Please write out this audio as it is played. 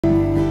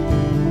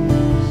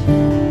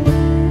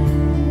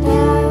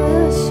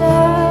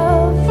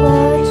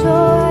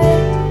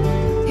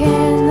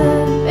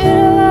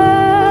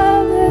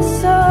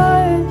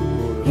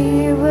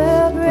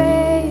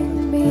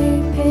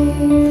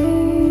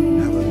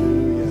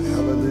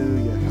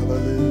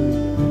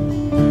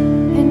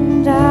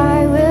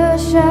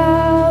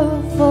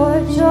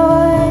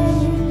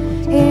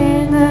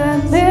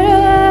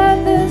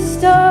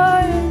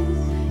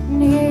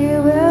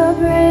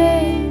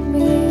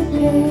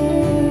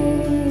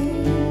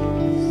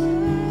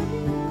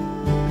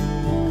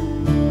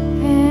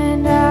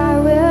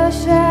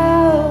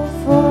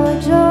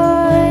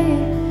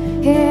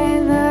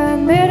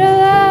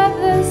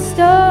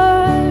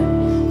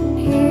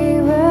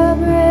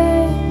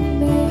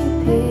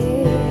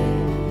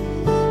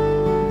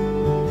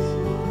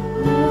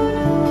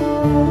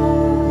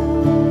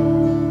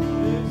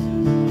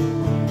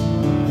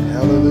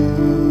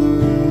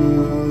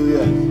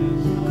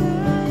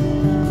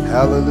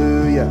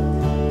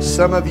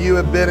Some of you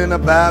have been in a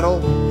battle.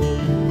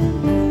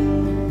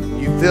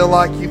 You feel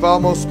like you've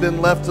almost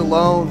been left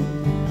alone.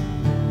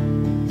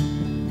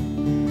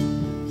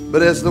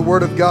 But as the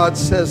Word of God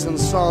says in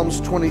Psalms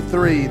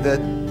 23,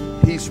 that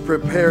He's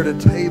prepared a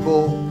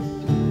table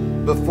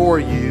before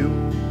you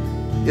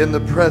in the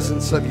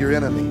presence of your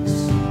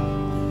enemies.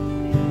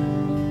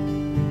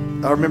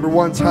 I remember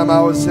one time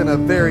I was in a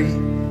very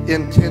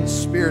intense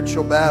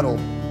spiritual battle.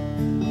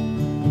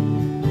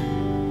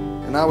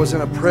 And I was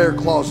in a prayer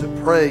closet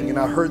praying, and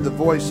I heard the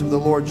voice of the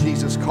Lord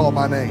Jesus call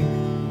my name.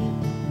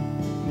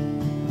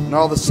 And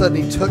all of a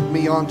sudden He took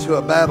me onto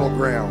a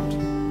battleground.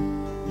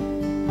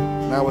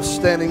 And I was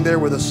standing there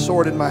with a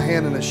sword in my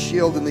hand and a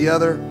shield in the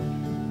other.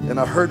 And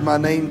I heard my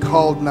name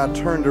called, and I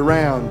turned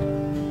around,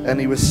 and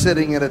He was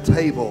sitting at a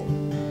table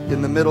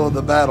in the middle of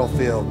the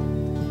battlefield.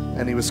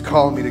 And He was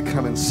calling me to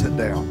come and sit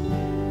down.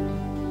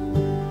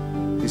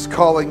 He's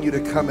calling you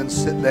to come and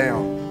sit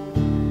down.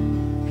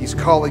 He's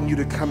calling you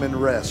to come and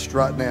rest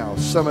right now.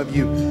 Some of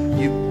you,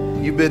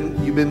 you've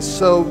been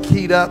so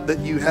keyed up that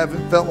you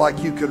haven't felt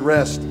like you could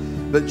rest.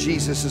 But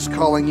Jesus is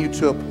calling you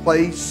to a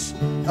place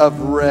of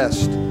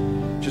rest.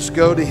 Just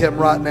go to Him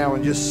right now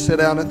and just sit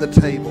down at the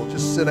table.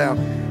 Just sit down.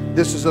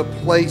 This is a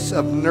place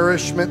of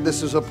nourishment.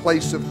 This is a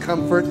place of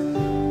comfort.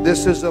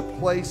 This is a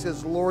place,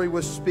 as Lori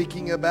was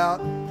speaking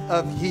about,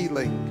 of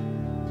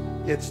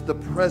healing. It's the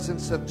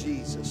presence of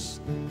Jesus.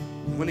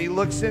 When He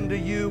looks into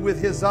you with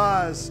His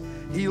eyes,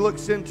 He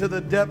looks into the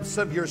depths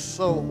of your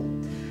soul.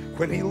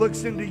 When He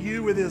looks into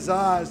you with His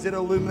eyes, it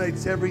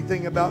illuminates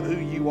everything about who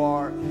you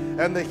are.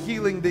 And the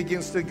healing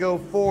begins to go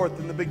forth,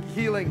 and the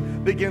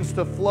healing begins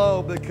to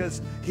flow,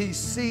 because He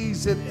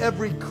sees in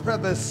every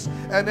crevice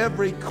and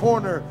every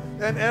corner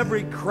and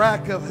every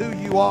crack of who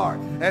you are.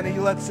 And He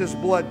lets His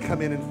blood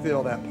come in and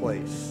fill that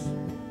place.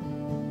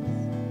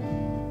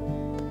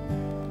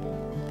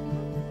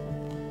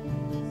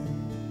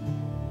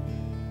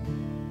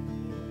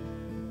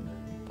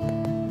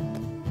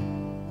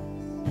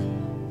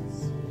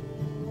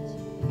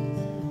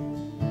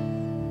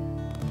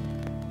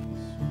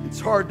 It's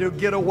hard to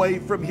get away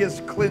from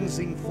His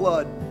cleansing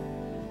flood.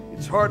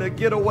 It's hard to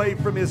get away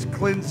from His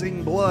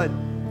cleansing blood.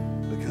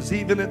 Because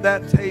even at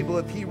that table,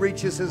 if He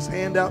reaches His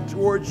hand out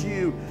towards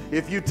you,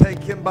 if you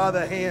take Him by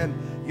the hand,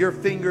 your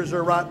fingers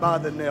are right by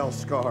the nail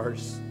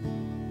scars.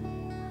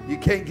 You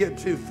can't get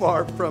too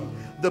far from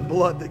the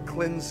blood that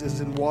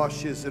cleanses and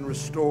washes and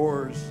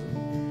restores,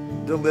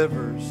 and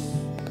delivers.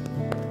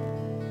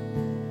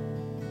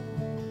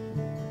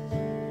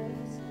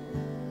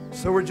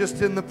 So we're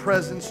just in the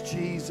presence,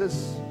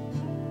 Jesus.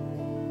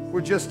 We're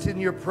just in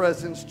your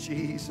presence,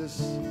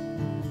 Jesus.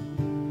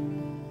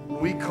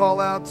 We call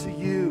out to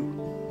you.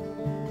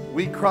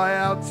 We cry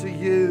out to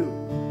you.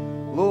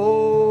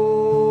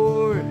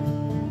 Lord,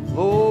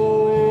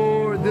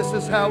 Lord, this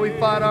is how we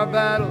fight our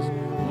battles.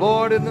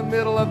 Lord, in the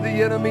middle of the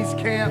enemy's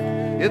camp,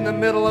 in the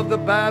middle of the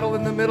battle,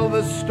 in the middle of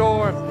the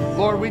storm,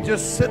 Lord, we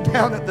just sit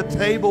down at the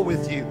table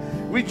with you.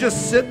 We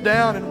just sit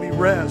down and we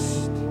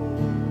rest.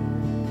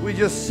 We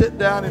just sit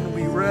down and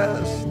we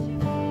rest.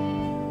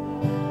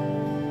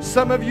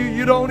 Some of you,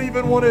 you don't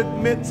even want to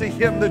admit to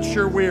Him that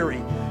you're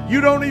weary.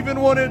 You don't even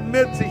want to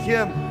admit to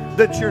Him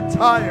that you're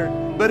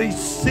tired, but He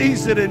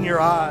sees it in your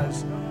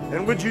eyes.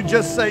 And would you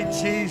just say,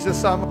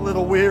 Jesus, I'm a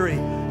little weary.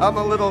 I'm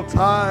a little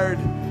tired.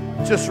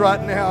 Just right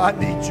now, I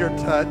need your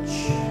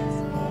touch.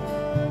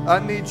 I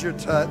need your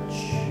touch.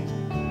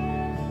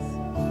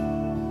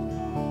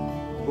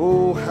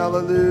 Oh,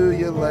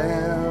 hallelujah,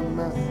 Lamb.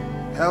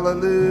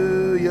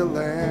 Hallelujah,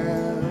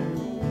 Lamb.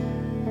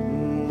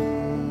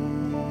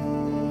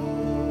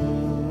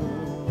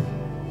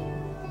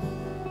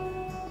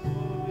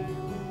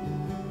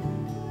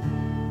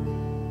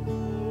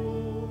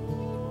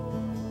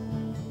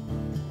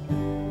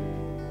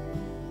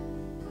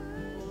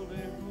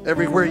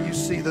 Everywhere you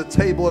see the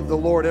table of the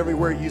Lord,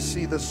 everywhere you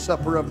see the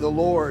supper of the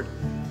Lord,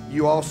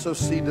 you also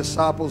see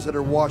disciples that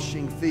are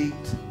washing feet.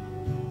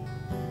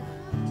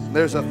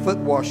 There's a foot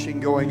washing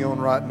going on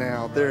right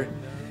now.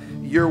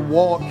 Your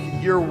walk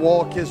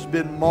has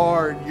been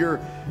marred. Your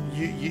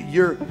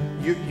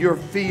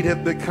feet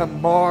have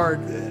become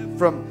marred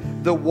from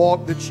the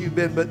walk that you've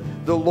been, but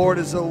the Lord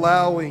is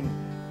allowing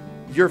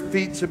your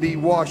feet to be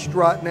washed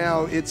right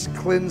now. It's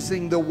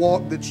cleansing the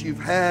walk that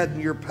you've had,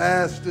 and your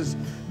past is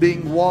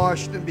being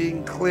washed and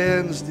being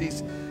cleansed.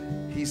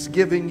 He's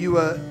giving you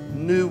a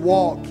new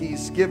walk.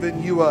 He's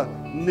given you a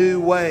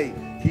new way.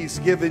 He's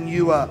given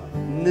you a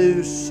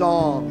new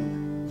song.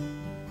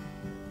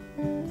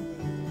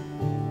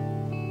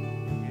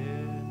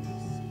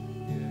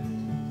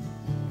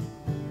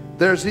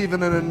 There's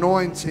even an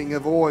anointing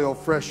of oil,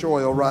 fresh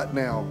oil right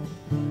now.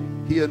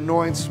 He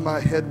anoints my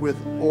head with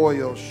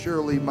oil.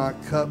 Surely my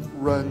cup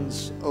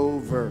runs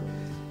over.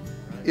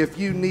 If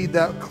you need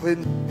that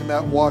cleansing and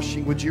that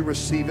washing, would you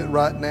receive it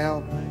right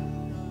now?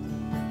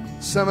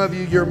 Some of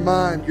you, your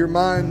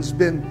mind's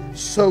been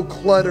so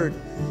cluttered.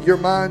 Your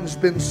mind's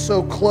been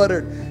so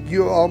cluttered.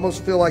 You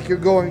almost feel like you're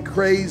going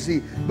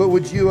crazy. But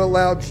would you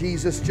allow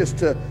Jesus just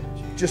to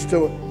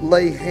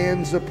lay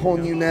hands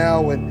upon you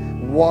now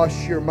and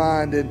wash your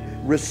mind and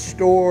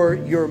restore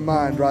your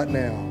mind right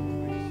now.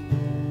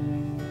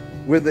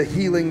 With the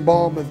healing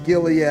balm of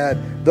Gilead,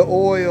 the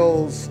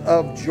oils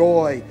of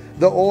joy,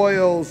 the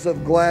oils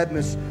of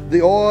gladness,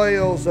 the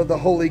oils of the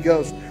Holy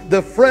Ghost,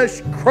 the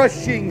fresh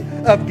crushing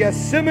of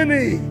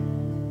Gethsemane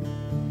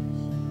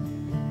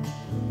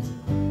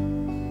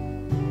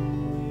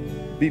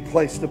be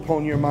placed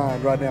upon your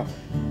mind right now.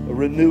 A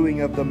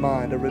renewing of the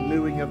mind, a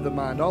renewing of the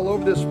mind. All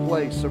over this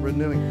place, a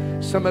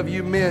renewing. Some of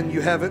you men,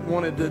 you haven't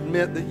wanted to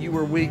admit that you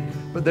were weak,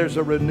 but there's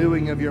a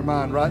renewing of your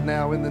mind right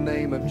now in the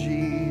name of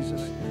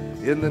Jesus.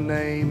 In the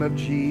name of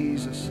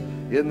Jesus.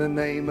 In the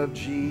name of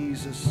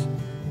Jesus.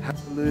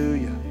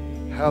 Hallelujah.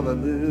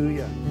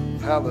 Hallelujah.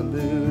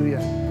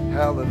 Hallelujah.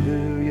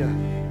 Hallelujah.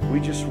 We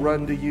just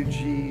run to you,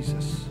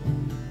 Jesus.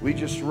 We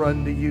just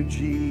run to you,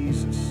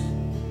 Jesus.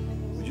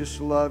 We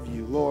just love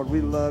you, Lord. We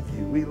love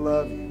you. We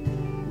love you.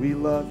 We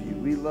love you.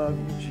 We love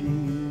you,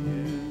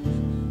 Jesus.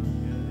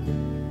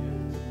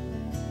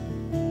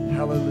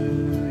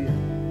 Hallelujah.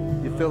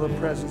 You feel the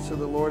presence of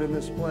the Lord in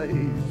this place.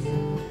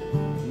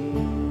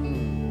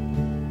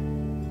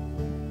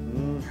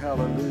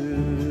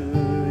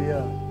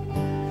 Hallelujah.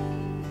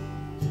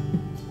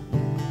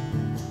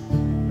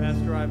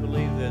 Pastor, I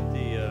believe that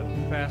the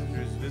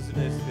pastor is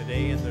visiting us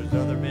today, and there's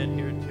other men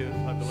here too.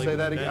 I believe. Say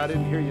that again. I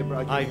didn't hear you,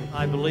 bro.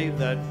 I believe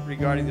that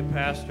regarding the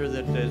pastor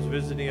that is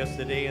visiting us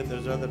today, and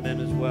there's other men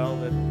as well,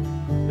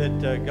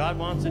 that God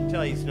wants to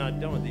tell you he's not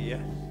done with it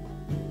yet.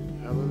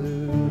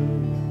 Hallelujah.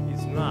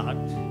 He's not.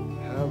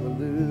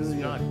 Hallelujah. He's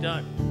not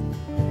done.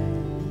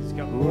 He's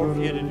got more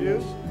for you to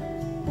do.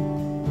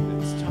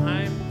 It's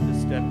time to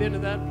step into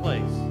that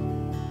place.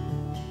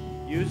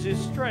 Use his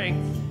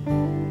strength,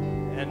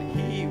 and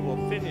he will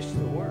finish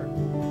the work.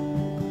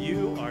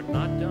 You are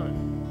not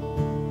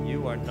done.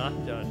 You are not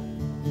done.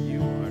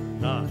 You are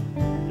not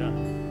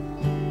done.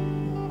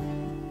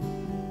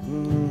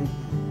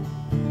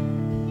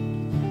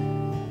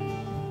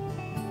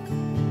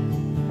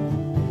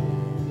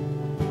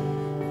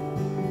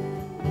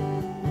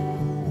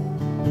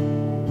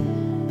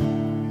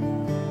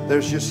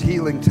 There's just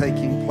healing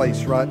taking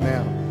place right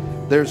now.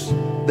 There's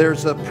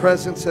a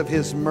presence of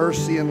his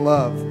mercy and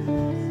love.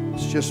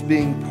 It's just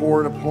being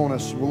poured upon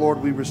us.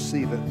 Lord, we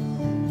receive it.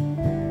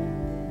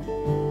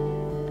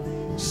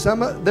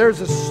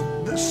 There's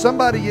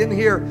somebody in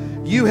here,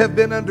 you have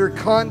been under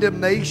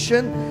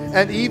condemnation,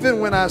 and even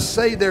when I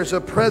say there's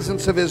a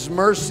presence of his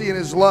mercy and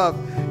his love,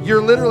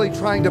 you're literally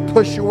trying to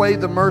push away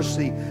the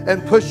mercy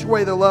and push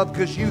away the love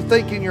because you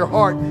think in your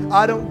heart,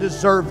 I don't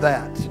deserve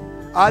that.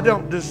 I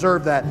don't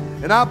deserve that.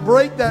 And I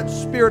break that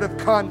spirit of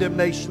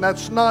condemnation.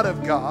 That's not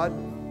of God.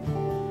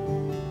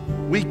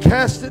 We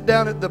cast it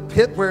down at the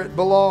pit where it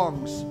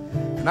belongs.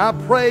 And I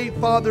pray,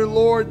 Father,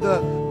 Lord, the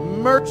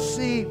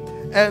mercy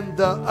and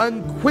the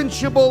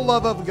unquenchable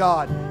love of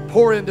God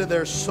pour into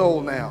their soul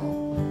now.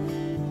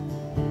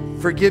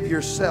 Forgive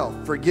yourself.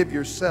 Forgive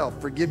yourself.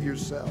 Forgive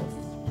yourself.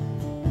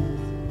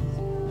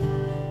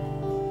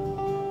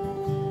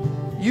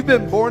 You've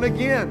been born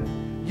again.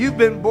 You've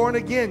been born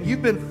again.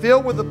 You've been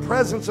filled with the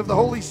presence of the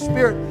Holy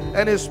Spirit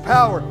and His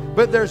power.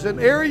 But there's an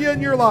area in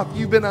your life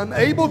you've been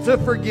unable to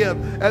forgive.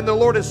 And the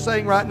Lord is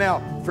saying right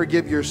now,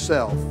 forgive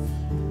yourself.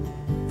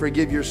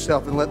 Forgive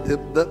yourself and let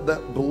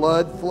that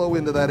blood flow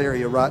into that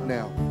area right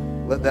now.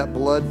 Let that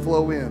blood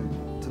flow in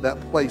to that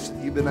place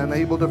that you've been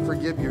unable to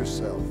forgive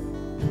yourself.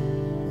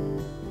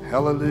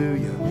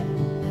 Hallelujah.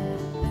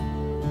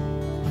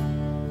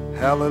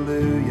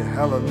 Hallelujah.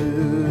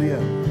 Hallelujah.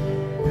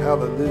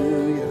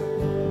 Hallelujah.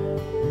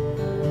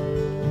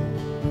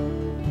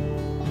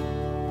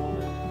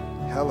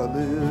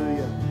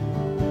 Hallelujah.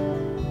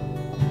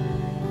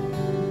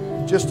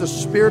 Just a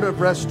spirit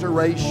of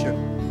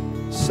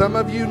restoration. Some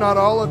of you, not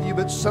all of you,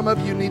 but some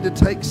of you need to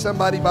take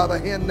somebody by the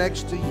hand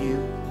next to you.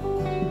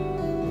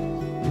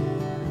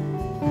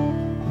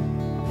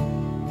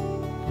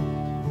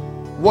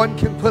 One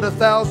can put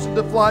 1,000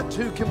 to flight,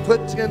 two can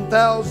put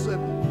 10,000.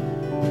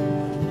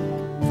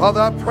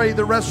 Father, I pray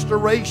the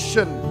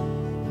restoration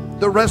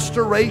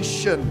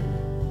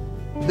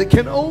that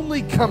can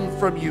only come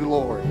from you,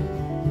 Lord.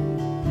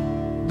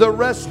 The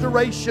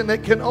restoration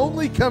that can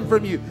only come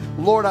from you.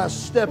 Lord, I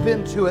step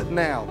into it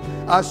now.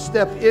 I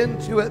step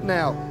into it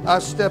now. I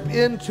step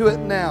into it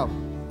now.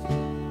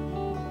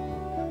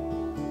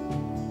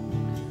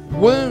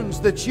 Wounds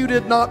that you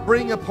did not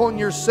bring upon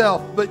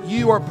yourself, but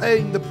you are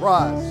paying the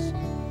price.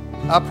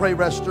 I pray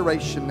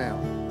restoration now.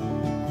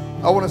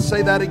 I want to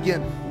say that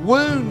again.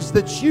 Wounds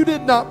that you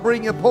did not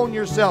bring upon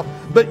yourself,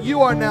 but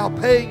you are now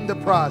paying the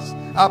price.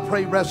 I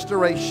pray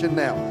restoration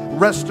now.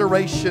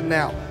 Restoration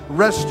now.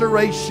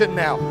 Restoration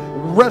now.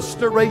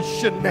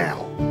 Restoration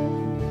now.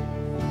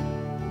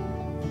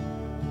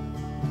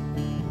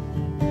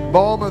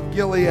 Balm of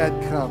Gilead,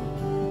 come.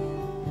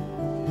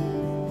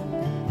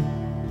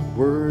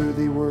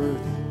 Worthy, worthy.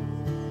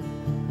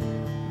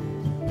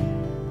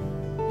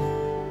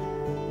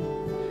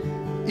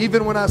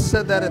 Even when I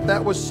said that, if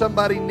that was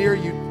somebody near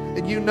you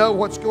and you know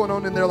what's going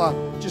on in their life,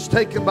 just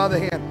take them by the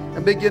hand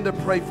and begin to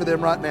pray for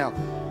them right now.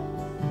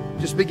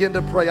 Just begin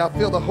to pray. I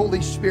feel the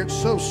Holy Spirit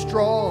so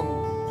strong.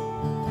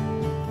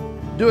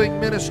 doing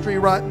ministry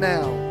right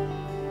now.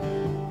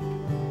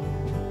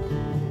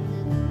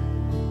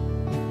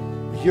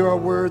 You are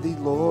worthy,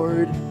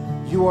 Lord.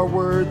 You are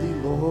worthy,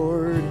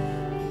 Lord.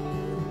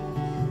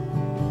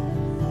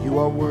 You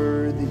are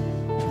worthy.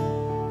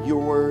 You're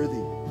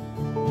worthy.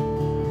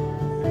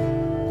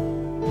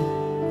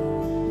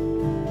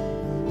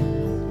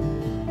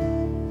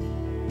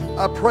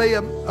 I pray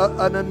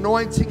an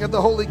anointing of the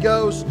Holy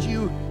Ghost.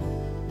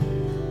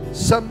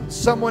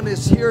 Someone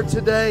is here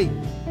today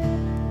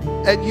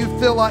and you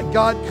feel like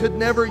God could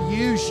never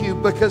use you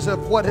because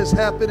of what has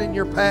happened in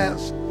your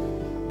past.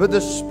 But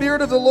the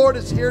Spirit of the Lord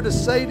is here to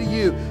say to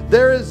you,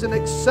 there is an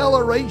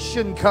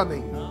acceleration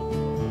coming.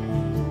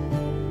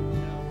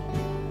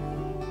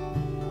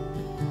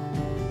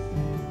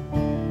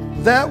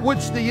 That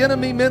which the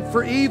enemy meant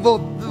for evil,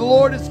 the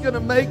Lord is going to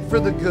make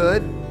for the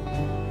good.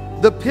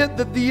 The pit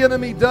that the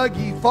enemy dug,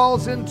 he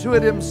falls into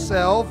it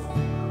himself.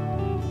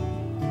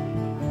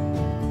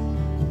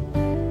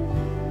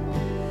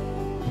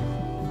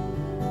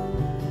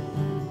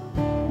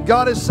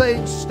 God is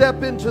saying,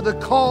 step into the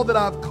call that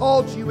I've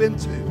called you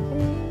into.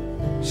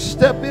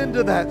 Step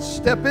into that.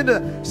 Step into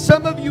that.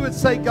 Some of you would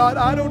say, God,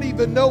 I don't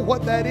even know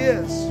what that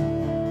is.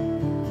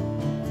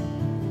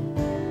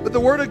 But the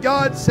Word of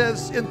God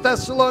says in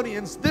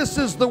Thessalonians, this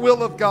is the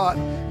will of God,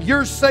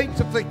 your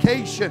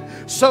sanctification.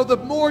 So the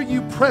more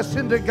you press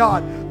into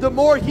God, the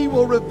more He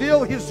will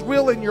reveal His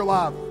will in your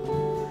life.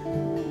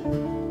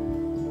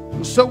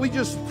 And so we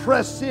just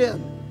press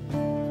in.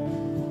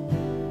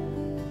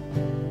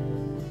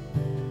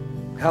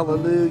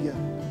 Hallelujah.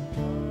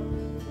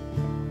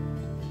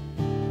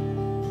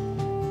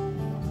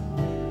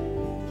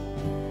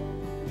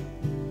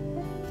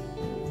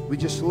 We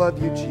just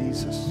love you,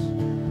 Jesus.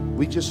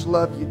 We just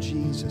love you,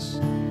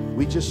 Jesus.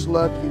 We just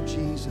love you,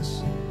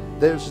 Jesus.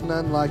 There's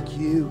none like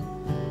you.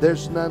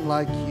 There's none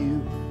like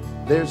you.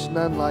 There's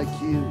none like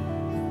you.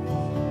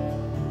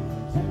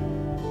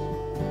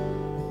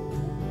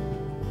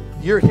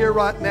 You're here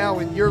right now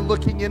and you're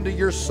looking into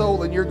your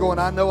soul and you're going,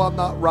 I know I'm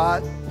not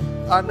right.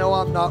 I know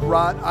I'm not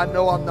right. I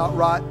know I'm not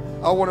right.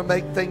 I want to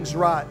make things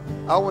right.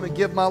 I want to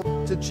give my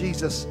life to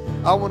Jesus.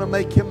 I want to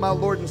make Him my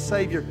Lord and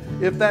Savior.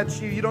 If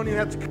that's you, you don't even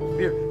have to come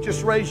here.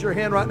 Just raise your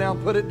hand right now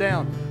and put it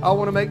down. I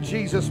want to make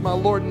Jesus my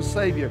Lord and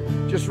Savior.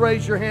 Just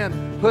raise your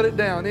hand, put it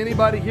down.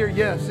 Anybody here?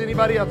 Yes.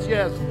 Anybody else?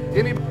 Yes.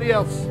 Anybody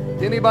else?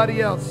 Anybody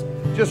else?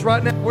 Just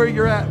right now, where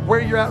you're at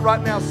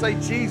right now, say,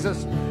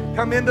 Jesus,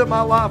 come into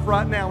my life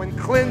right now and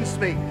cleanse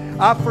me.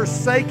 I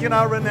forsake and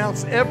I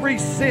renounce every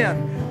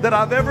sin that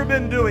I've ever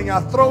been doing.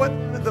 I throw it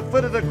at the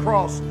foot of the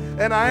cross.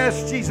 And I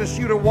ask Jesus,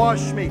 you to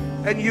wash me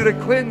and you to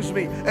cleanse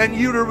me and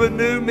you to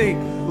renew me.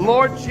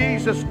 Lord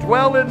Jesus,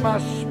 dwell in my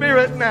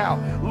spirit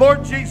now.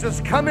 Lord Jesus,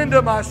 come into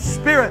my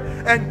spirit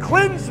and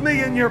cleanse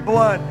me in your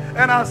blood.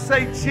 And I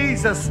say,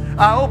 Jesus,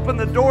 I open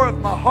the door of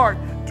my heart.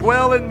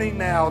 Dwell in me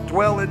now.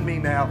 Dwell in me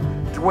now.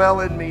 Dwell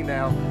in me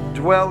now.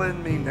 Dwell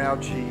in me now,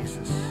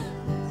 Jesus.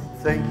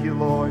 Thank you,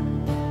 Lord.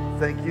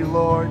 Thank you,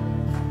 Lord.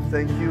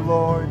 Thank you,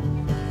 Lord.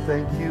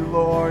 Thank you,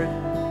 Lord.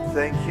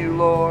 Thank you,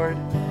 Lord.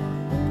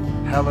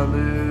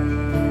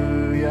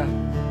 Hallelujah.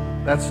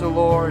 That's the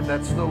Lord.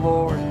 That's the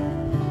Lord.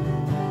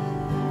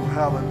 Oh,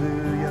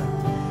 hallelujah.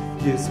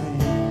 Gives me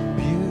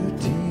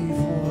beauty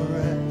for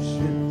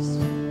ashes,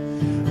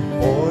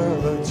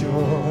 oil of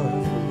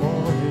joy for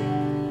mourning,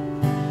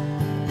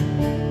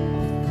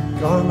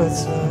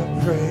 garments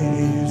of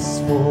praise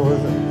for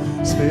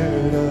the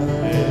spirit of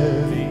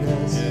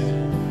heaviness.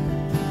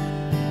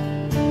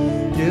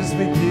 Gives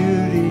me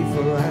beauty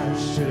for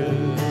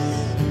ashes,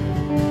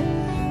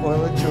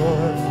 oil of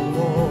joy for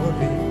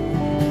mourning,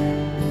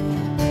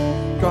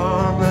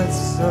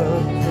 garments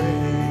of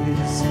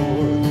praise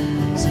for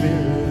the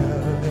spirit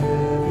of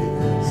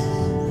heaviness.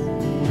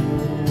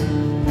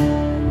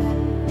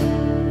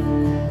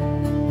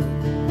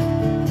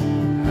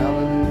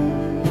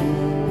 Hallelujah.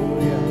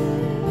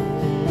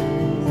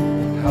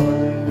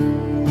 Hallelujah.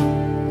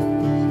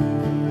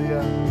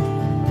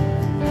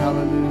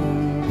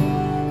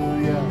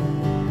 Hallelujah.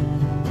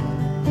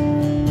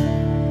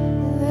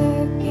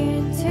 Look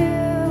into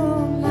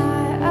my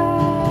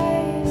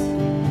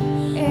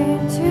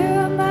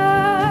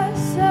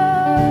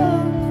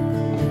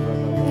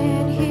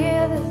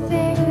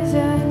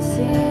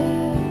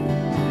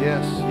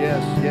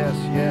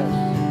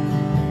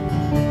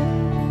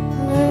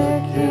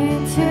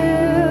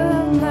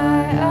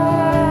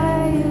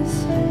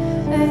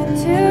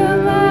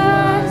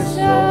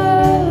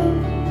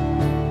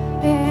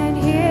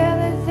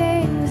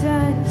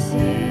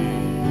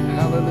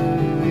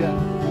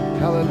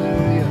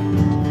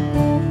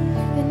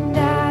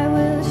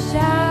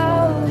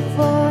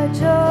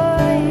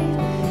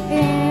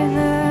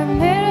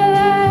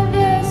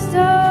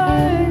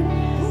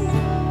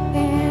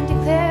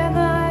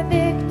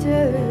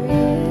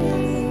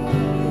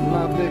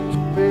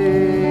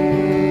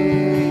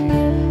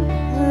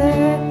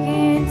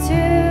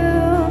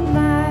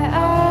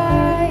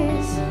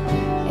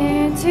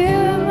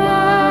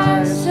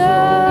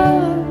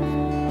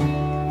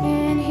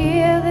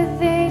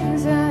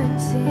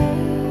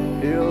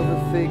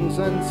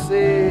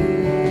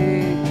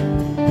sing.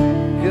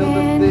 Heal the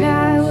And things.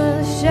 I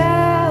will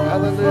shout for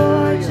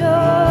Hallelujah.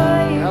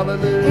 joy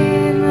Hallelujah.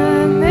 in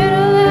the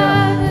middle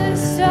of the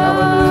storm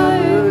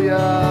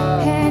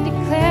Hallelujah. and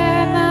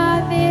declare my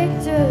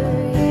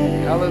victory.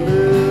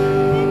 Hallelujah.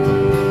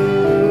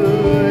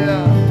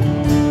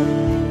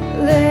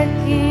 Look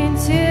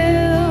into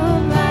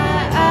my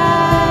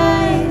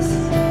eyes,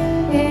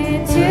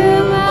 into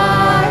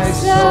my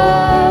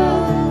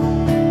soul,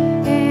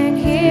 and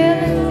hear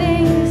the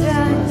things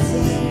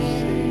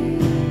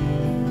unseen.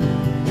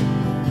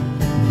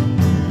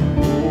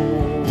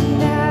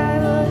 And I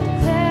will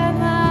declare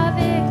my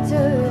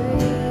victory.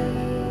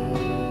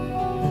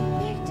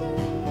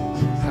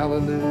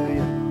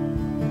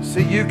 Hallelujah.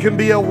 See, you can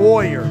be a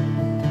warrior.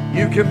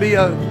 You can be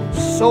a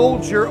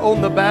soldier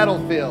on the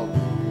battlefield,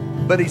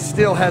 but He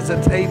still has a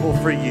table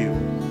for you.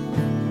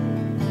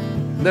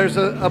 There's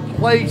a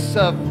place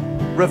of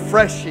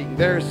refreshing.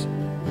 There's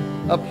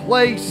a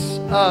place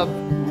of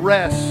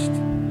rest.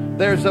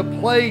 There's a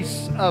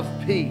place of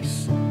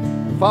peace.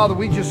 Father,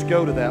 we just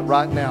go to that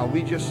right now.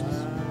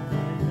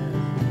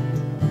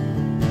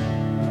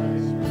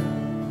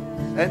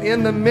 And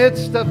in the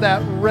midst of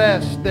that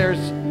rest,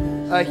 there's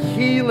a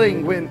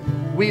healing when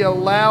we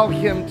allow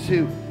Him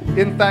to.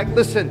 In fact,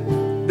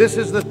 listen, this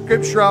is the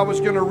scripture I was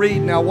going to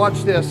read. Now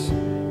watch this.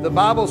 The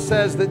Bible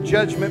says that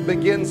judgment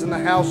begins in the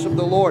house of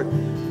the Lord.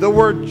 The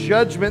word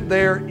judgment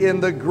there in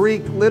the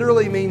Greek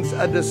literally means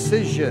a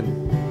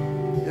decision.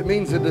 It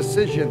means a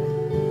decision.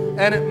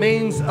 And it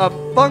means a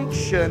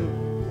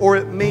function, or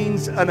it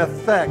means an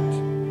effect.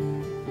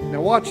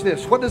 Now watch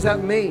this. What does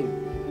that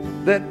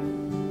mean? That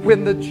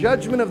when the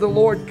judgment of the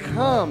Lord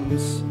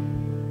comes,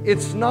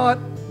 it's not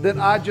that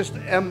I just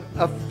am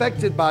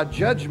affected by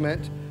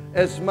judgment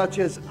as much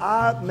as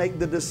I make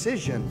the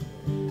decision.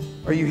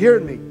 Are you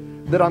hearing me?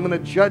 That I'm going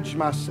to judge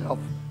myself.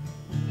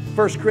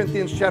 1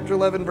 Corinthians chapter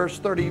 11 verse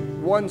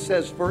 31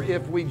 says, for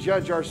if we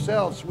judge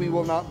ourselves, we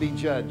will not be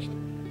judged.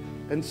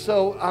 And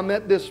so I'm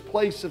at this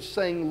place of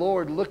saying,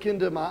 Lord, look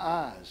into my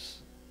eyes.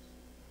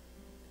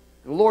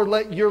 Lord,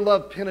 let your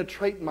love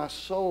penetrate my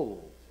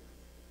soul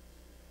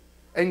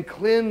and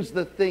cleanse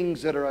the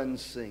things that are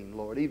unseen,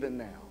 Lord, even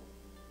now.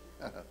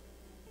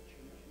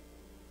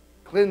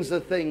 Cleanse the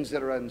things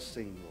that are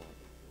unseen, Lord.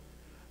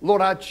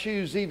 Lord, I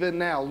choose even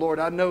now. Lord,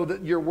 I know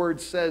that your word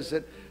says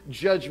that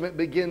judgment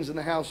begins in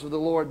the house of the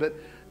Lord, but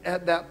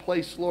at that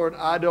place, Lord,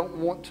 I don't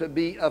want to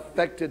be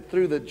affected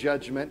through the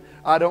judgment.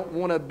 I don't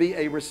want to be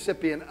a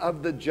recipient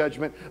of the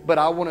judgment, but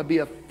I want to be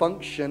a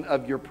function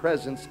of your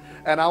presence.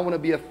 And I want to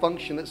be a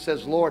function that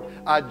says, Lord,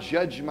 I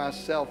judge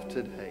myself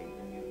today.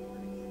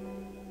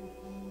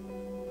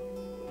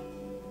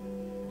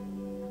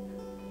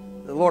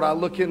 Lord, I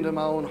look into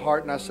my own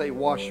heart and I say,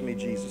 wash me,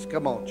 Jesus.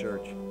 Come on,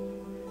 church.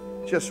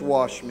 Just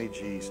wash me,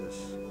 Jesus.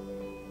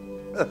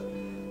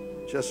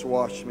 Just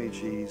wash me,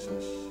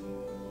 Jesus.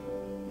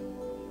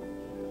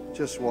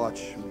 Just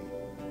wash me.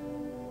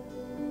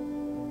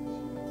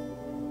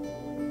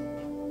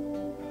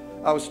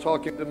 I was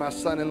talking to my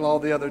son-in-law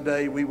the other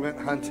day. We went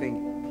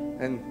hunting,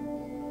 and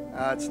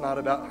it's not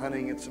about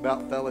hunting, it's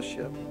about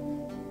fellowship.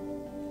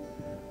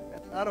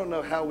 I don't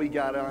know how we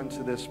got on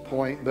to this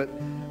point, but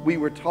we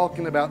were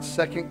talking about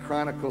 2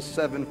 Chronicles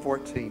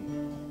 7:14.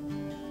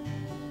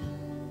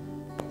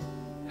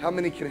 How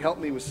many can help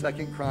me with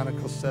 2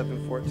 Chronicles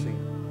 7:14?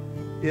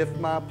 If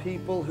my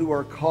people who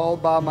are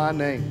called by my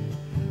name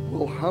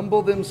will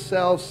humble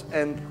themselves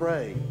and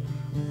pray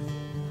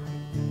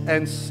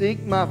and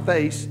seek my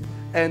face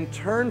and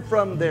turn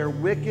from their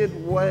wicked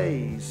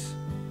ways,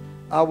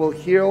 I will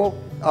hear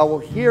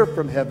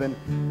from heaven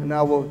and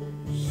I will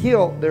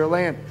heal their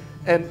land.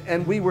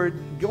 And we were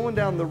going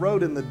down the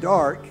road in the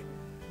dark,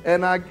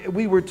 and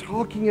we were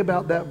talking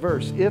about that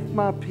verse, if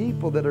my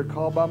people that are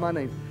called by my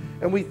name.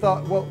 And we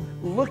thought, well,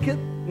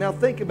 now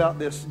think about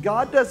this.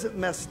 God doesn't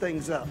mess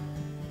things up.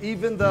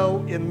 Even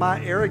though in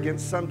my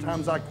arrogance,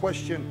 sometimes I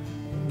question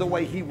the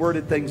way He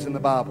worded things in the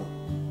Bible.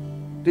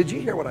 Did you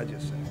hear what I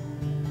just said?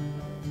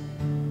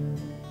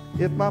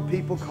 If my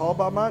people called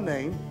by my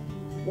name,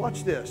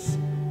 watch this,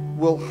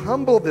 will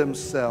humble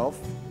themselves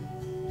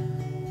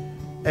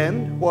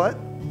and what?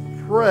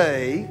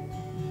 Pray.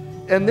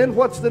 And then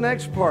what's the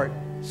next part?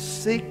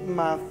 Seek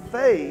my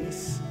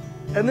face.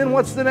 And then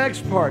what's the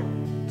next part?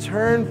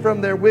 Turn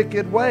from their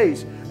wicked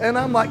ways. And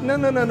I'm like,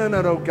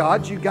 no,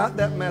 God, you got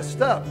that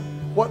messed up.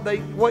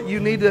 What you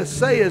need to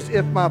say is,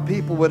 if my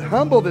people would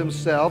humble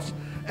themselves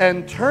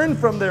and turn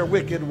from their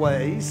wicked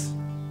ways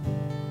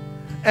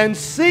and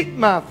seek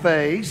my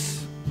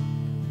face,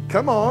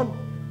 come on,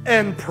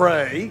 and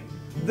pray,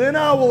 then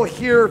I will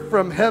hear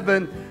from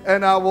heaven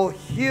and I will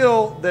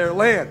heal their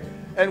land.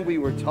 And we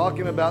were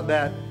talking about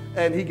that,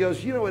 and he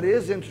goes, you know, it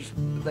is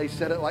interesting that they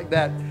said it like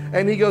that.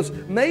 And he goes,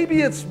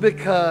 maybe it's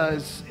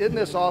because, isn't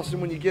this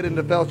awesome when you get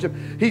into fellowship?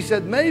 He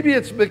said, maybe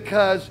it's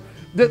because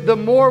that the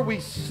more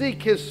we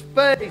seek His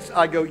face,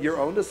 I go,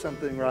 you're on to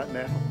something right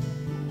now.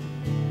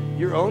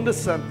 You're on to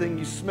something.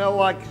 You smell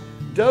like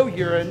doe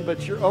urine,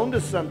 but you're on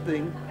to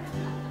something.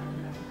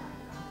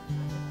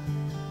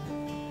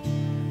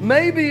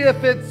 Maybe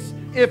if it's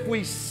if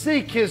we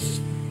seek His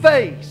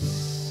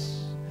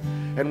face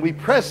and we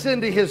press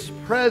into His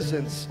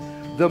presence,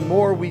 the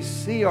more we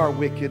see our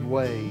wicked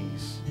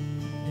ways.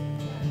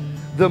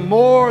 The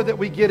more that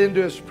we get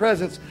into His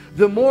presence,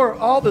 the more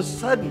all of a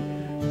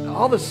sudden,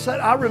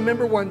 I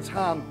remember one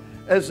time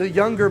as a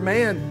younger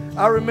man,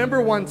 I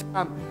remember one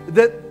time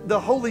that the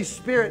Holy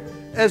Spirit,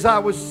 as I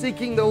was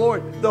seeking the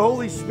Lord, the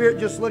Holy Spirit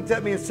just looked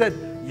at me and said,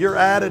 "Your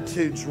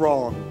attitude's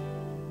wrong."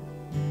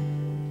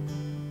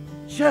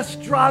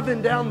 Just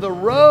driving down the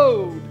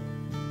road,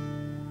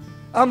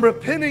 I'm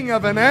repenting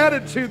of an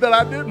attitude that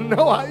I didn't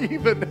know I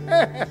even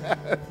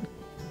had.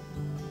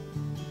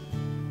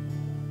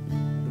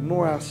 The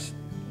more I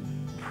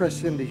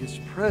press into His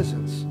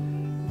presence,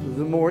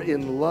 the more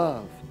in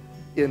love,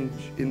 in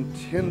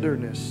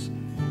tenderness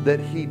that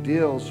He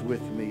deals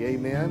with me.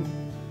 Amen?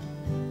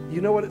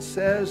 You know what it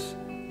says?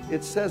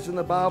 It says in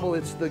the Bible,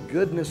 it's the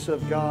goodness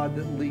of God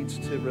that leads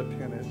to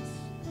repentance.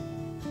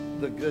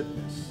 The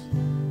goodness.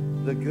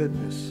 The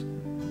goodness.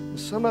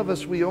 Some of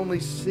us, we only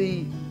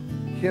see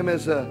Him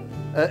as a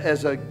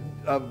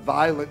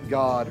violent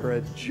God or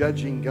a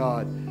judging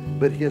God.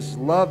 But His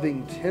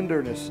loving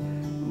tenderness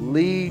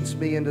leads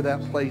me into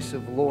that place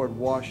of, Lord,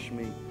 wash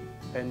me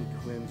and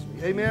cleanse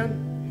me.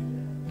 Amen?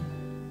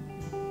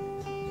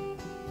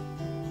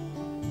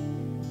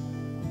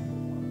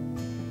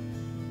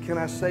 Can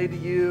I say to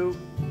you,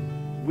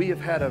 we have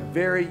had a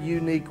very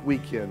unique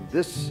weekend.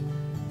 This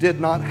did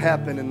not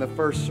happen in the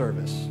first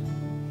service,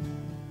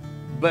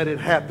 but it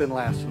happened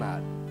last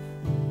night.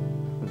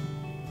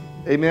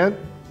 Amen?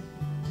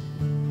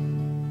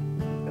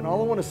 And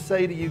all I want to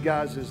say to you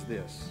guys is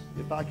this.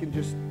 If I can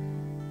just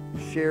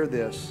share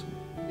this.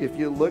 If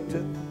you looked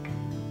at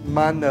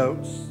my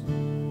notes,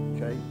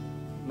 okay,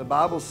 the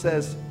Bible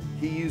says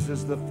He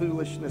uses the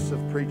foolishness of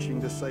preaching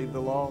to save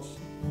the lost.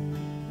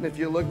 And if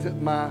you looked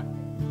at my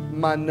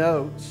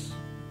notes,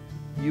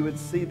 you would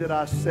see that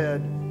I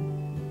said,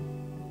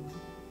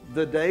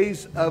 the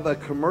days of a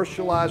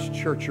commercialized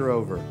church are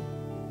over.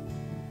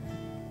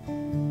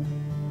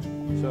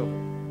 It's over.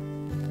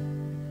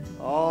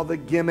 All the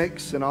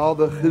gimmicks and all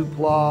the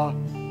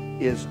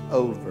hoopla is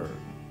over.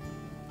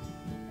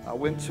 I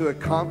went to a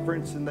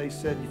conference and they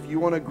said, if you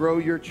want to grow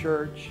your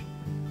church,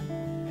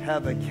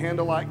 have a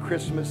candlelight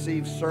Christmas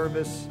Eve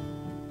service,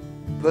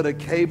 put a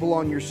cable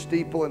on your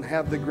steeple and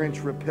have the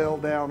Grinch rappel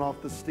down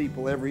off the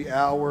steeple every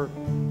hour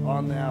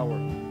on the hour.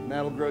 And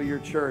that'll grow your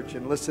church.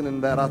 And listening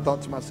to that, I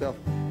thought to myself,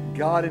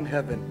 God in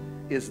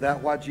heaven, is that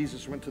why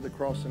Jesus went to the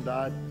cross and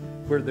died?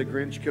 Where the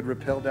Grinch could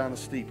rappel down a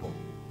steeple?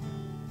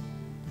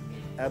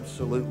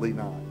 Absolutely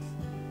not.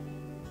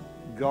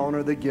 Gone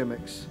are the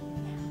gimmicks.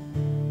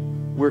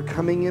 We're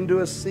coming into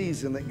a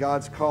season that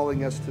God's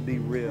calling us to be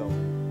real.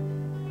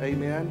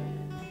 Amen?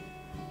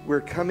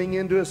 We're coming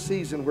into a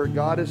season where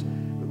God is...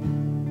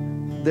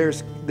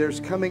 There's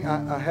coming...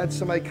 I had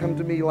somebody come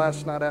to me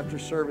last night after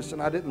service,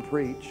 and I didn't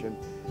preach. And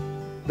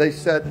they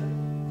said,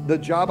 the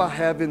job I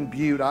have in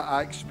Butte,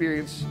 I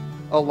experience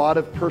a lot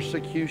of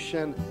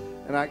persecution,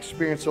 and I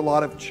experience a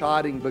lot of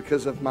chiding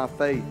because of my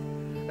faith.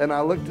 And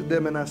I looked at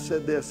them and I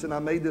said this, and I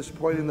made this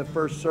point in the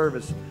first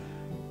service.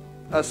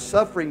 A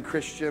suffering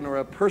Christian or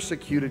a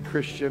persecuted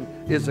Christian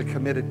is a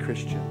committed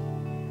Christian.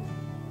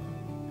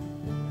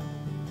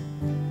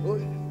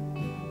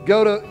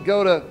 Go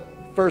to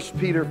 1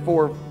 Peter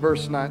 4,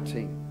 verse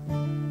 19.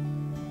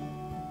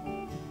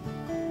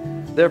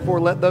 Therefore,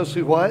 let those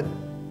who what?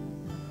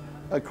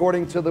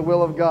 According to the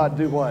will of God,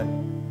 do what?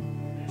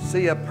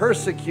 See, a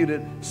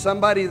persecuted,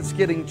 somebody that's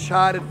getting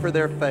chided for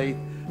their faith,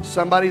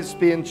 somebody that's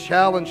being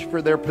challenged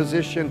for their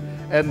position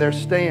and their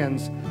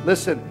stands.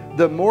 Listen,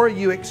 the more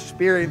you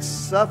experience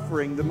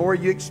suffering, the more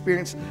you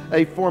experience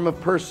a form of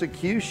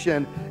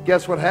persecution,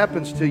 guess what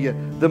happens to you?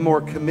 The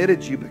more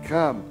committed you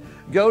become.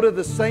 Go to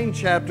the same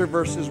chapter,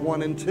 verses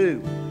 1 and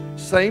 2.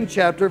 Same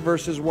chapter,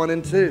 verses 1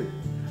 and 2.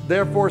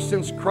 Therefore,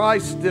 since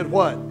Christ did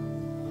what?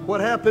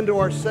 What happened to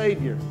our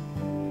Savior?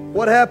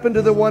 What happened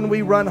to the one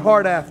we run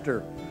hard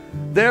after?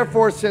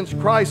 Therefore, since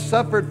Christ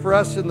suffered for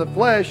us in the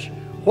flesh,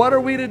 what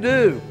are we to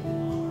do?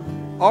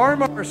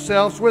 Arm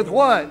ourselves with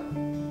what?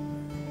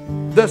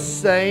 The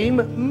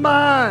same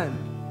mind.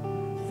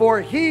 For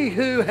he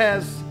who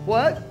has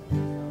what?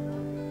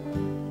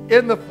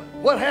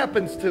 What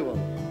happens to him?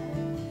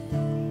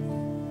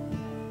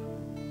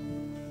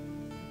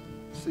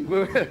 See,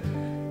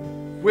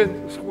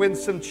 when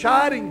some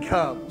chiding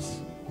comes,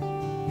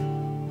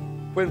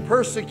 when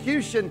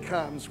persecution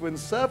comes, when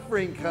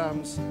suffering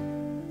comes,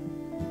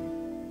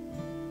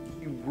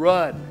 you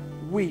run.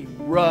 We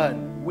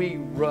run. We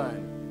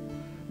run.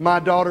 My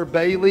daughter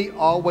Bailey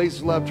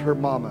always loved her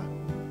mama.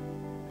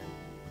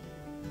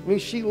 I mean,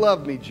 she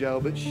loved me, Joe,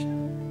 but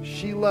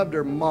she loved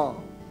her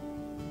mom.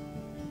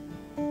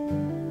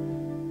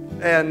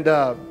 And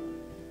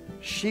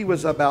she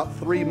was about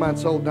 3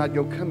 months old, and I'd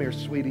go, come here,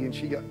 sweetie. And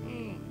she'd go,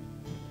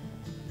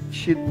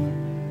 she'd,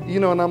 you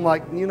know, and I'm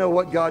like, you know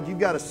what, God, you've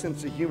got a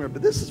sense of humor,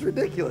 but this is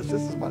ridiculous.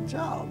 This is my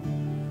child.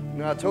 You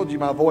know, I told you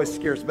my voice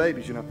scares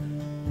babies, you know.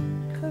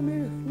 Come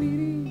here,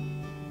 sweetie.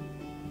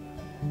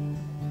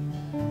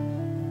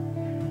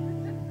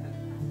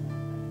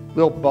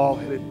 Little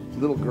bald-headed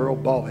little girl,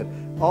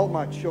 bald-headed. All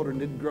my children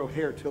didn't grow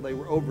hair till they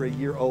were over a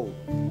year old.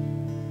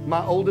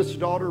 My oldest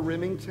daughter,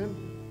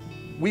 Remington,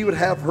 we would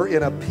have her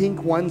in a pink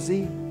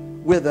onesie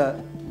with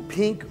a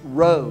pink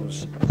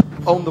rose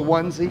on the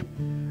onesie.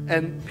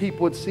 And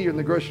people would see her in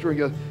the grocery store and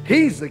go,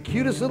 he's the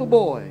cutest little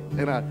boy.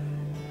 And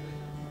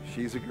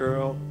she's a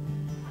girl.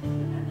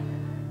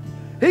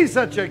 He's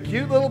such a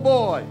cute little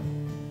boy.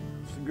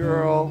 It's a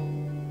girl.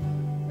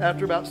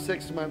 After about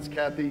 6 months,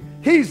 Kathy,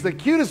 he's the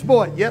cutest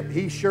boy. Yep,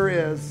 he sure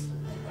is.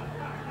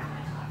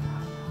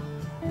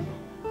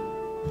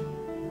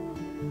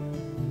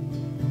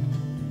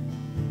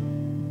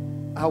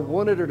 I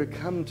wanted her to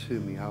come to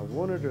me. I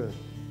wanted her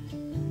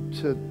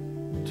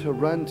to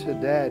run to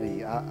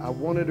Daddy. I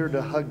wanted her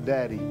to hug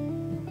Daddy.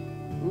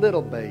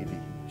 Little baby,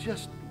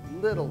 just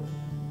little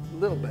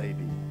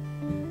baby.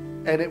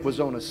 And it was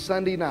on a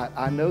Sunday night.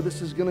 I know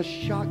this is going to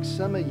shock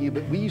some of you,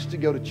 but we used to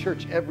go to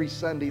church every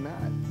Sunday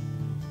night.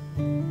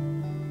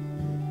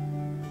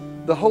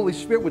 The Holy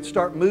Spirit would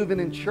start moving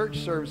in church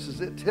services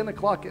at 10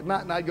 o'clock at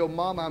night, and I'd go,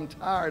 Mom, I'm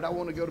tired. I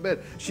want to go to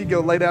bed. She'd go,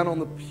 lay down on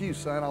the pew,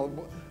 son.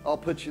 I'll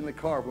put you in the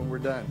car when we're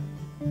done.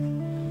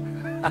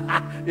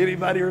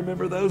 Anybody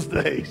remember those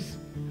days?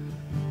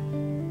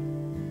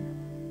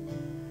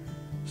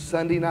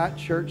 Sunday night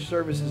church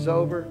service is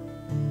over.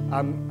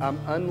 I'm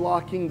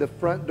unlocking the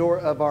front door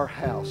of our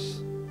house,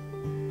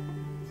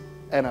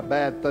 and a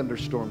bad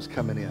thunderstorm's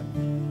coming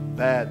in.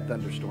 Bad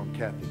thunderstorm,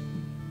 Kathy.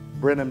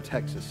 Brenham,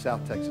 Texas,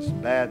 South Texas.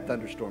 Bad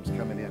thunderstorms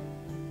coming in.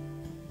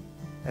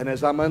 And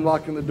as I'm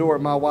unlocking the door,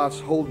 my wife's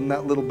holding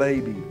that little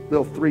baby,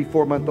 little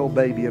 3-4-month-old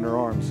baby in her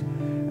arms.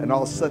 And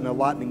all of a sudden a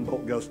lightning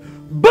bolt goes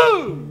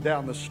boom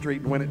down the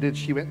street. And when it did,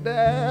 she went,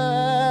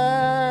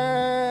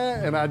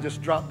 Dad. And I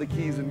just dropped the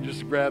keys and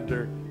just grabbed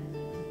her.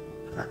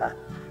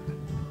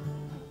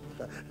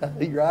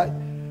 You right?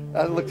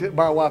 I looked at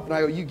my wife and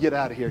I go, you get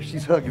out of here.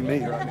 She's hugging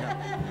me right now.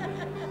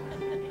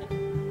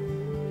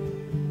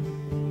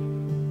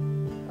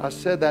 I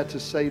said that to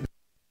say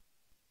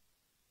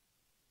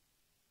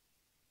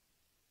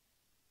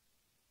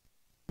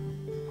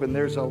when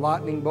there's a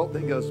lightning bolt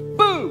that goes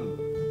boom,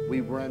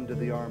 we run to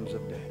the arms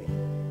of Daddy.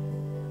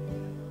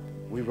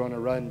 We want to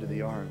run to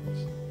the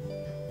arms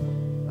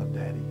of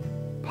Daddy.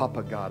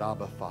 Papa God,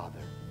 Abba Father.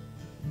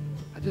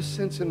 I just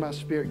sense in my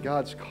spirit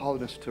God's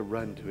calling us to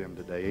run to Him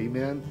today.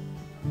 Amen?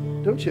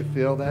 Don't you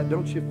feel that?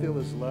 Don't you feel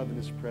His love and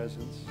His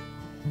presence?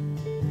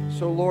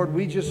 So Lord,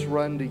 we just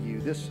run to You.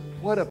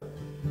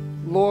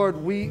 Lord,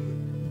 we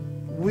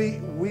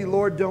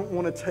Lord, don't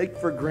want to take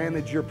for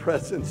granted Your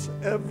presence.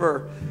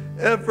 Ever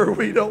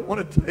we don't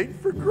want to take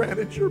for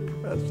granted Your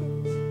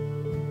presence.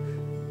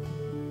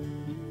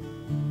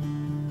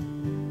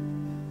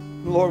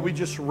 Lord, we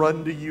just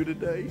run to You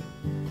today.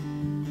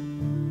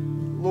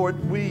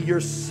 Lord, we,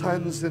 Your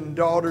sons and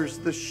daughters,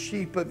 the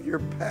sheep of Your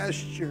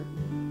pasture.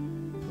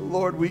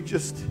 Lord, we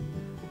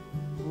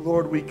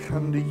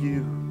come to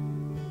You.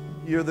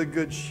 You're the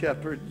good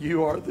shepherd.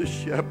 You are the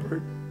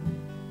shepherd.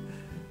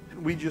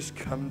 We just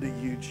come to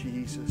You,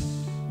 Jesus.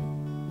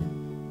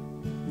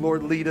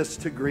 Lord, lead us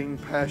to green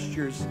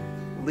pastures.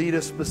 Lead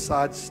us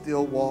beside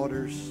still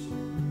waters.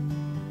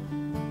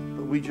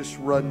 But we just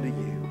run to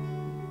You.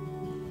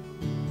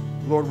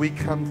 Lord, we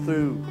come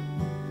through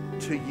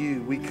to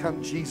You. We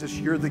come, Jesus,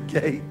 You're the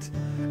gate.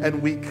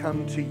 And we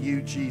come to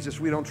You,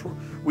 Jesus. We don't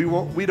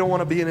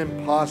want to be an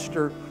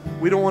imposter.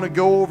 We don't want to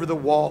go over the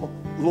wall.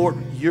 Lord,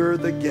 You're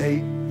the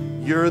gate.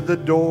 You're the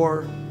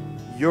door.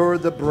 You're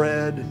the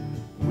bread.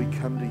 We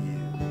come to You.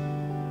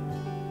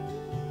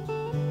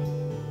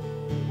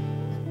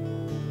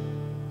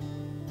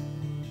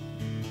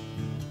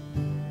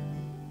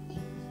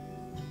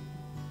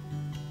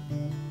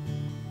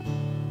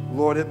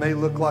 Lord, it may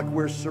look like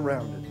we're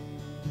surrounded,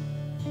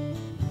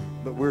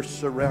 but we're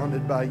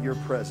surrounded by Your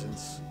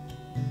presence.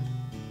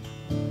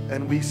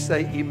 And we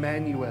say,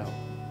 Emmanuel,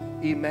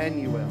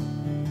 Emmanuel,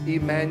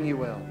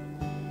 Emmanuel,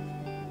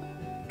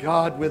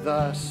 God with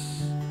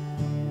us.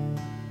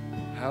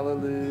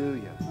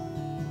 Hallelujah.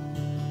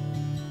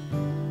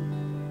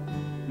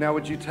 Now,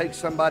 would you take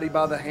somebody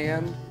by the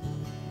hand?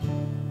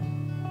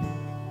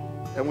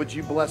 And would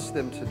you bless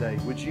them today?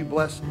 Would you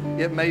bless?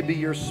 It may be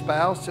your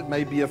spouse. It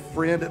may be a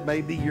friend. It may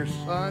be your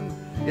son.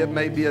 It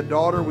may be a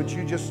daughter. Would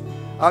you just,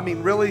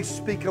 really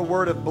speak a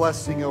word of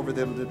blessing over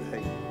them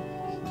today?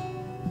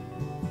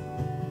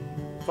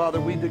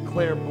 Father, we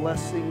declare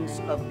blessings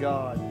of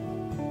God.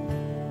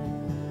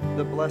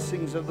 The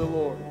blessings of the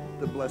Lord.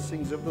 The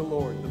blessings of the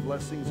Lord. The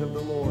blessings of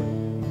the Lord.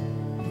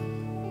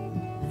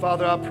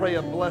 Father, I pray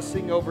a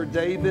blessing over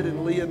David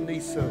and Liam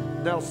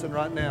Nelson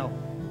right now.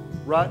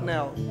 Right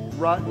now,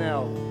 right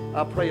now.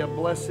 I pray a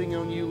blessing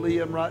on you,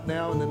 Liam, right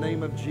now in the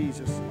name of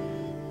Jesus.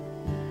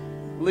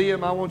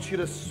 Liam, I want you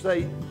to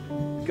say,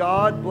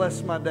 God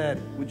bless my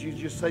daddy. Would you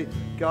just say,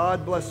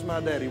 God bless my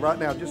daddy? Right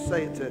now, just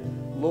say it to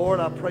Lord,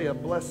 I pray a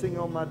blessing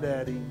on my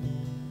daddy.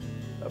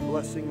 A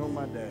blessing on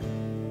my daddy.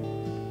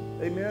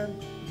 Amen.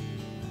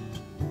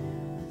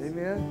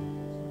 Amen.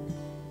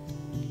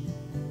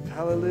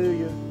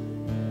 Hallelujah.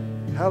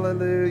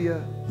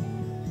 Hallelujah.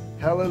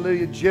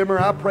 Hallelujah. Jimmer,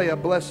 I pray a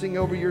blessing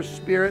over your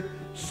spirit,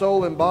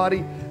 soul, and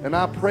body. And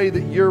I pray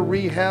that your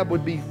rehab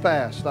would be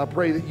fast. I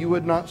pray that you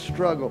would not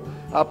struggle.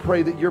 I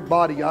pray that your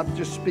body, I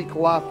just speak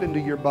life into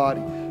your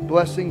body,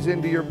 blessings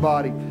into your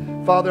body.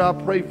 Father, I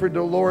pray for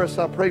Dolores.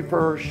 I pray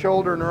for her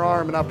shoulder and her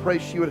arm, and I pray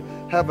she would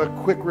have a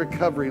quick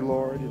recovery,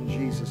 Lord, in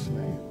Jesus'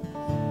 name.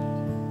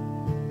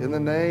 In the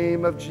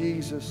name of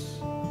Jesus.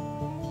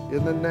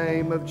 In the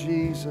name of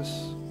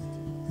Jesus.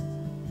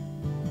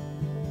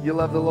 You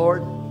love the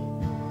Lord?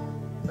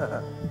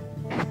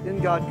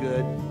 Isn't God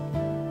good?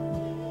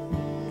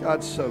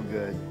 God's so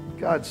good.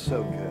 God's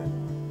so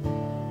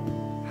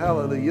good.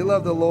 Hallelujah. You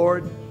love the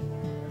Lord?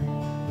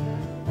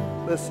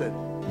 Listen,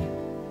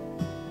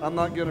 I'm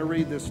not going to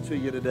read this to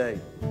you today.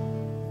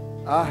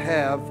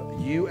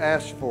 You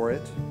asked for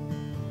it.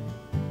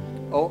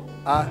 Oh,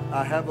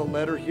 I have a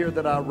letter here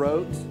that I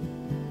wrote.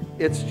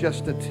 It's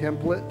just a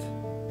template.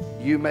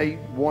 You may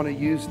want to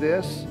use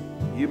this.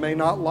 You may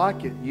not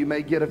like it. You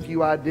may get a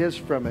few ideas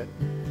from it.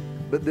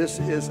 But this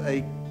is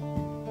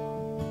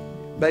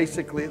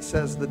basically it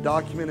says the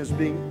document is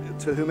being,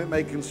 to whom it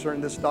may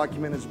concern, this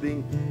document is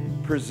being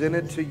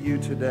presented to you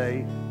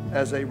today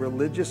as a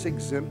religious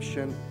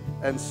exemption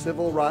and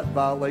civil right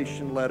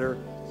violation letter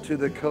to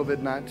the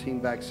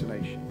COVID-19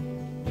 vaccination.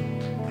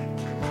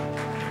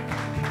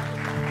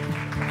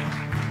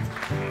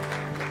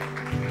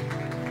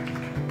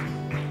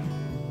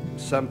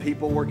 Some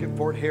people work at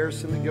Fort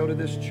Harrison that go to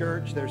this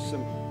church. There's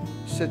some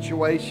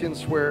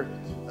situations where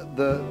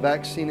the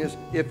vaccine is,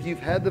 if you've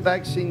had the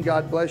vaccine,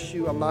 God bless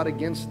you. I'm not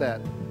against that.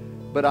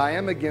 But I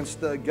am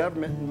against the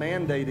government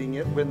mandating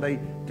it when they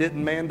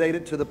didn't mandate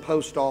it to the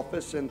post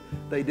office, and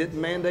they didn't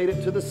mandate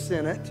it to the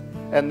Senate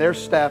and their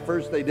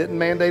staffers. They didn't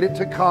mandate it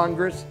to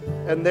Congress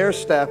and their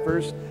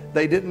staffers.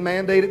 They didn't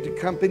mandate it to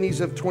companies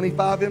of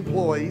 25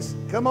 employees.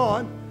 Come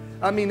on.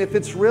 I mean, if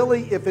it's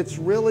really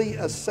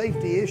a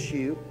safety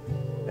issue,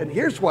 and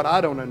here's what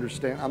I don't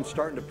understand. I'm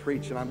starting to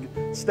preach,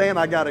 and Stan,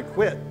 I got to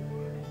quit.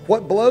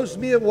 What blows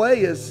me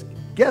away is,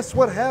 guess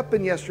what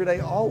happened yesterday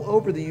all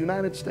over the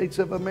United States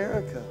of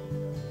America?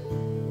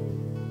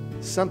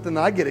 Something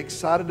I get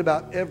excited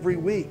about every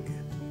week.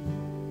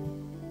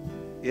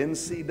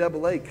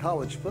 NCAA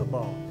college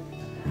football.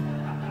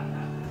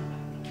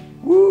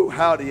 Woo,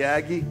 howdy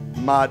Aggie.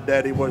 My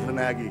daddy was an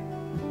Aggie.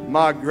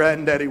 My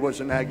granddaddy was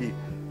an Aggie.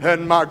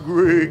 And my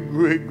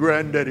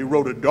great-great-granddaddy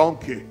rode a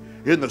donkey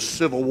in the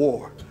Civil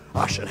War.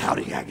 I said,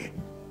 howdy Aggie.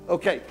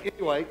 Okay,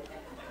 anyway.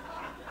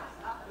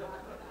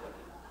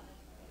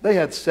 They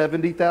had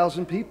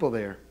 70,000 people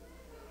there.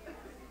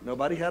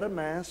 Nobody had a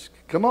mask.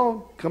 Come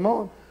on, come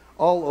on.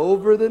 All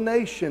over the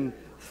nation,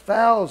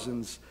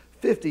 thousands,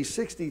 50,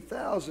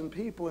 60,000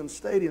 people in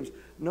stadiums.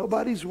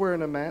 Nobody's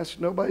wearing a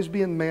mask. Nobody's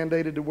being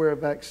mandated to wear a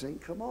vaccine.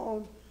 Come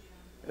on.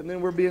 And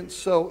then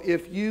so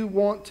if you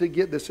want to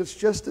get this, it's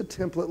just a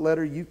template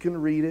letter. You can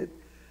read it.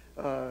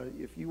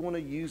 If you want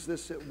to use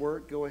this at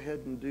work, go ahead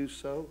and do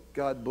so.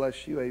 God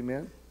bless you.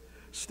 Amen.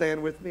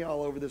 Stand with me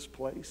all over this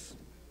place.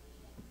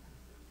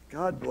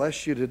 God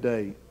bless you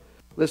today.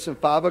 Listen,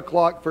 5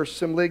 o'clock, First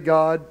Assembly of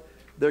God.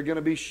 They're going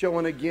to be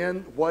showing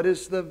again. What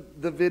is the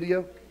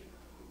video?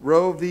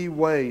 Roe v.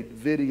 Wade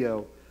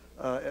video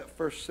at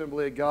First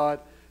Assembly of God.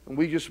 And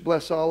we just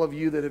bless all of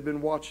you that have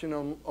been watching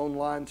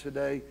online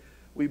today.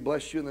 We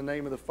bless you in the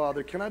name of the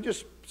Father. Can I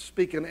just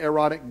speak an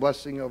erotic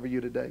blessing over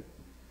you today?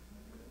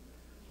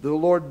 The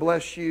Lord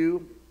bless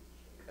you,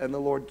 and the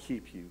Lord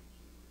keep you.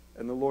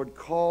 And the Lord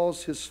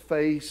cause His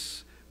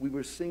face. We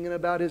were singing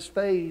about His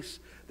face,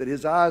 that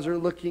His eyes are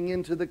looking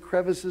into the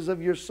crevices of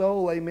your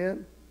soul.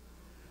 Amen.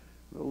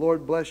 The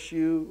Lord bless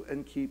you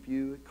and keep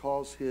you.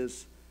 Cause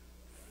His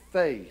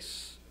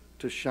face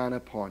to shine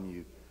upon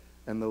you.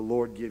 And the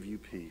Lord give you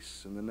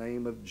peace. In the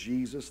name of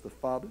Jesus, the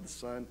Father, the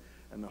Son,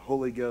 and the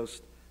Holy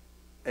Ghost.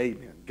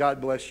 Amen.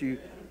 God bless you.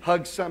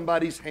 Hug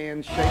somebody's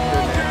hand. Shake their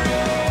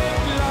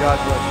hand. God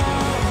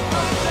bless you.